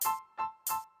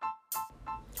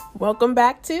Welcome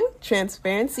back to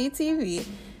Transparency TV.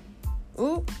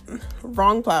 Ooh,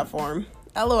 wrong platform.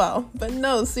 LOL. But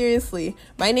no, seriously.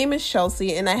 My name is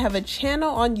Chelsea and I have a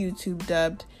channel on YouTube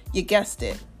dubbed, you guessed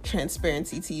it,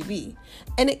 Transparency TV.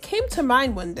 And it came to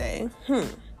mind one day,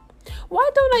 why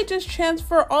don't I just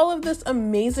transfer all of this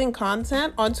amazing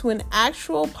content onto an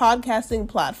actual podcasting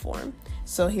platform?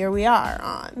 So here we are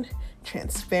on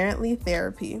Transparently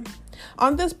Therapy.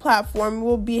 On this platform,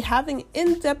 we'll be having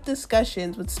in-depth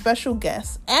discussions with special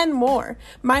guests and more.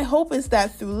 My hope is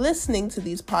that through listening to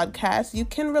these podcasts, you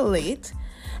can relate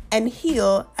and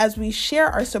heal as we share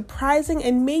our surprising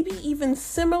and maybe even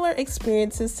similar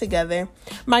experiences together.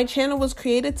 My channel was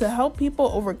created to help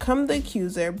people overcome the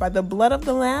accuser by the blood of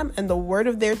the Lamb and the word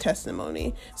of their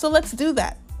testimony. So let's do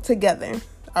that together.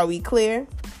 Are we clear?